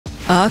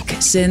ARC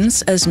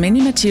sends as many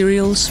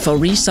materials for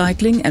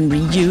recycling and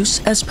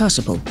reuse as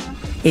possible.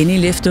 Any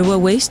leftover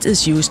waste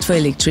is used for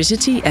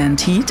electricity and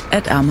heat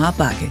at Amager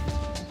Bakke.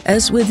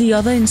 As with the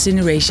other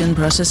incineration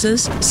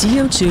processes,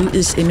 CO2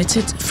 is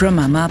emitted from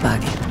Amager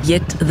Bakke.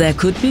 Yet there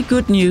could be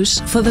good news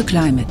for the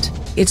climate.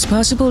 It's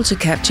possible to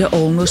capture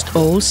almost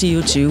all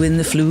CO2 in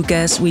the flue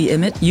gas we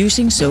emit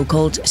using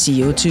so-called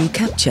CO2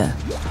 capture.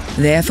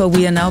 Therefore,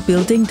 we are now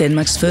building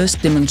Denmark's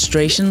first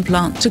demonstration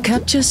plant to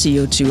capture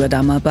CO2 at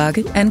Amager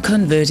Bakke and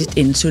convert it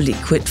into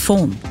liquid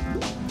form.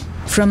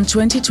 From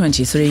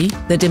 2023,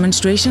 the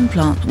demonstration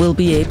plant will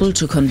be able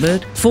to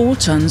convert 4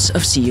 tons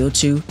of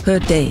CO2 per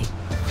day.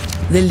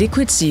 The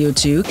liquid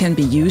CO2 can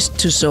be used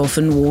to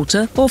soften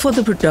water or for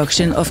the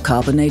production of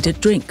carbonated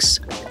drinks.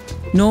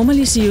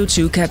 Normally,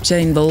 CO2 capture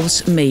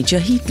involves major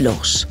heat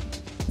loss.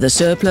 The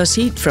surplus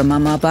heat from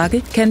Amager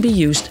Bakke can be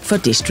used for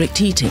district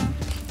heating.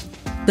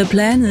 The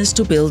plan is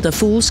to build a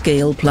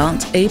full-scale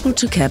plant able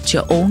to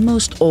capture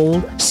almost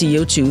all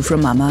CO2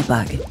 from Amager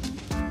Bakke.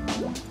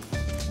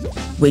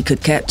 We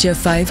could capture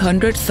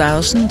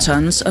 500,000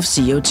 tons of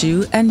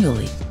CO2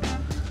 annually.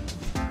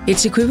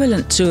 It's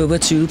equivalent to over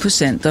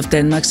 2% of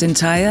Denmark's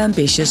entire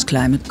ambitious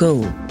climate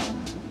goal.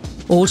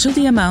 Also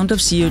the amount of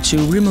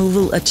CO2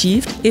 removal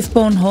achieved if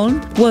Bornholm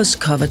was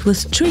covered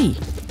with tree.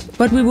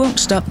 But we won't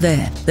stop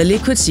there. The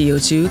liquid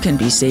CO2 can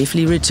be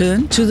safely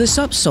returned to the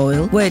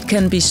subsoil where it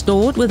can be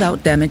stored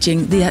without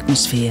damaging the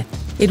atmosphere.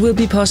 It will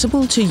be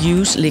possible to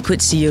use liquid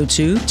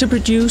CO2 to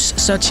produce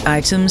such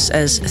items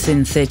as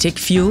synthetic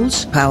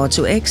fuels,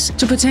 power-to-X,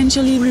 to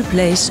potentially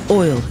replace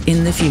oil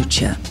in the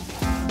future.